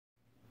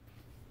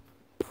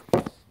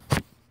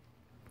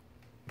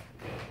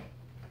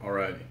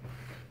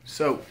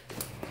So,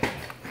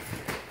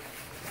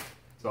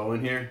 it's all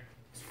in here.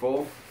 It's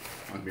full,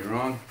 might be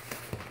wrong,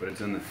 but it's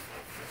in there.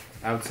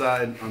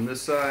 Outside, on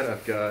this side,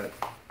 I've got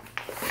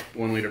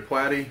 1 liter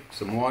platy,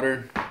 some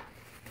water.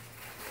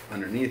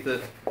 Underneath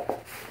it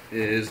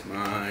is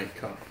my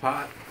cup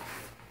pot.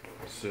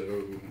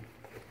 So,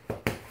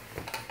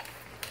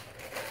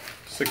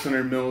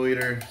 600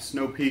 milliliter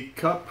Snow Peak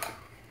cup.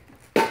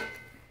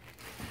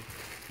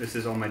 This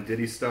is all my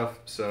Diddy stuff,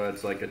 so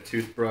it's like a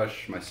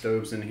toothbrush, my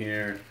stove's in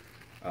here,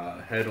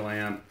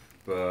 headlamp,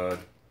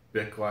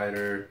 Bic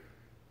lighter,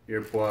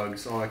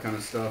 earplugs, all that kind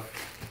of stuff.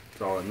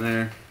 It's all in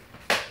there.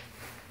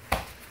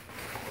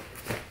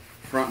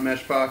 Front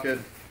mesh pocket.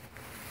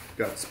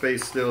 Got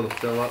space still to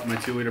fill up my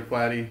 2 liter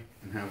platy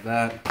and have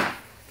that.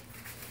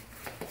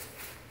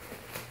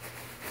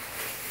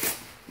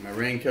 My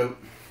raincoat.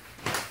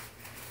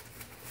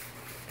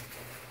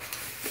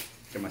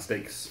 Got my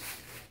steaks.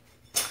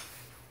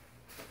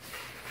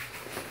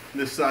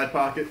 This side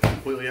pocket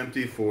completely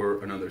empty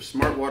for another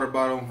smart water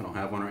bottle. I don't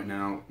have one right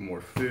now. More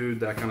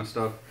food, that kind of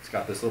stuff. It's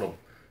got this little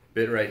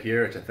bit right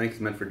here, which I think is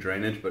meant for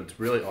drainage, but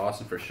it's really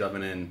awesome for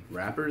shoving in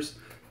wrappers.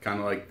 Kind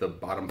of like the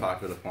bottom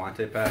pocket of the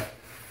Ponte pack.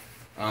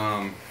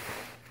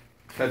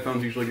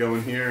 Headphones usually go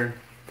in here,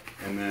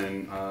 and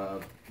then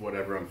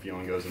whatever I'm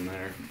feeling goes in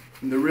there.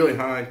 And they're really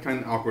high,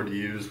 kind of awkward to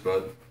use,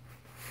 but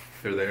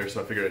they're there, so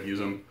I figured I'd use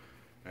them.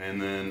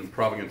 And then I'm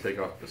probably going to take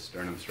off the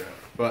sternum strap.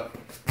 But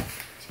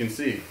as you can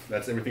see,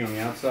 that's everything on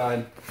the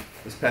outside.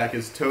 This pack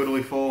is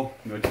totally full,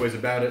 no two ways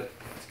about it.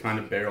 It's kind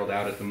of barreled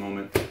out at the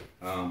moment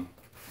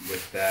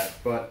with that,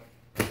 but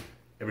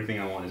everything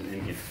I want is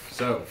in here.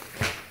 So,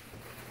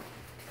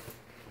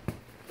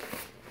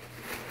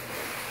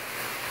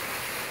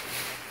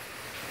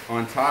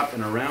 on top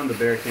and around the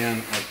bear can,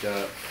 I've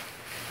got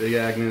Big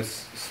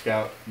Agnes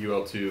Scout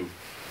UL2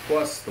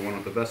 Plus, the one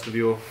with the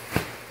vestibule.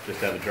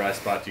 Just have a dry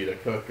spot to either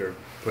cook or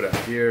put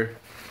out gear.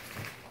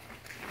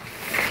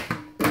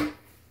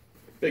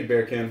 Big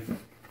bear can,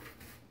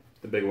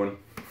 the big one.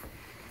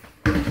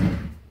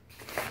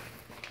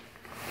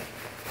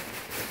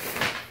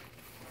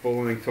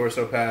 Full-length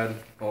torso pad.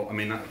 Oh, I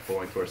mean not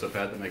full-length torso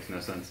pad, that makes no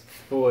sense.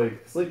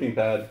 Full-length sleeping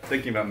pad,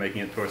 thinking about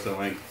making it torso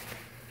length.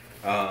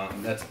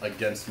 That's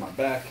against my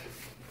back.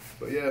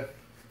 But yeah,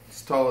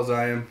 as tall as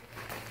I am,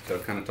 so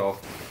kind of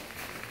tall.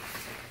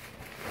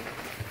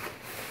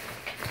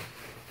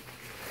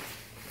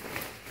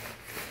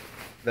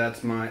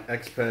 That's my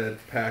Xped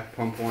pack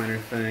pump liner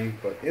thing,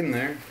 but in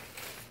there,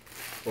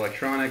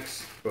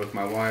 electronics, both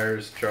my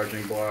wires,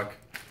 charging block,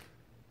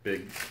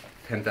 big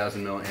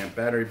 10,000 milliamp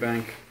battery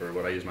bank for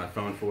what I use my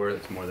phone for.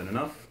 That's more than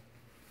enough.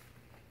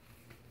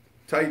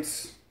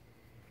 Tights,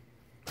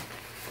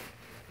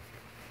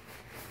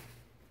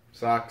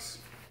 socks,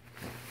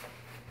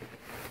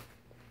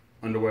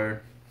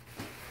 underwear,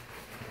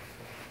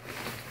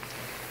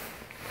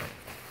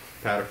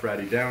 Powder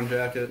Fratty down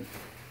jacket,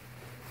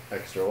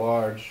 extra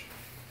large,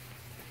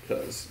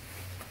 because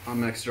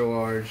I'm extra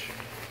large.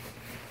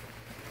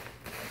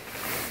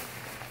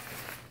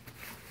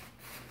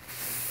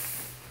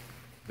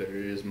 There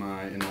is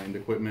my Enlightened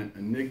Equipment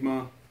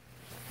Enigma.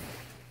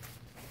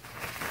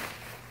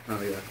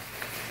 Oh yeah,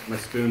 my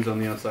spoon's on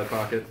the outside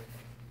pocket.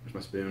 There's my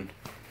spoon.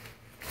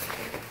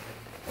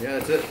 Yeah,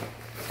 that's it.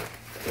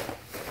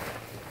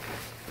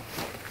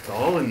 It's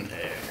all in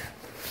there.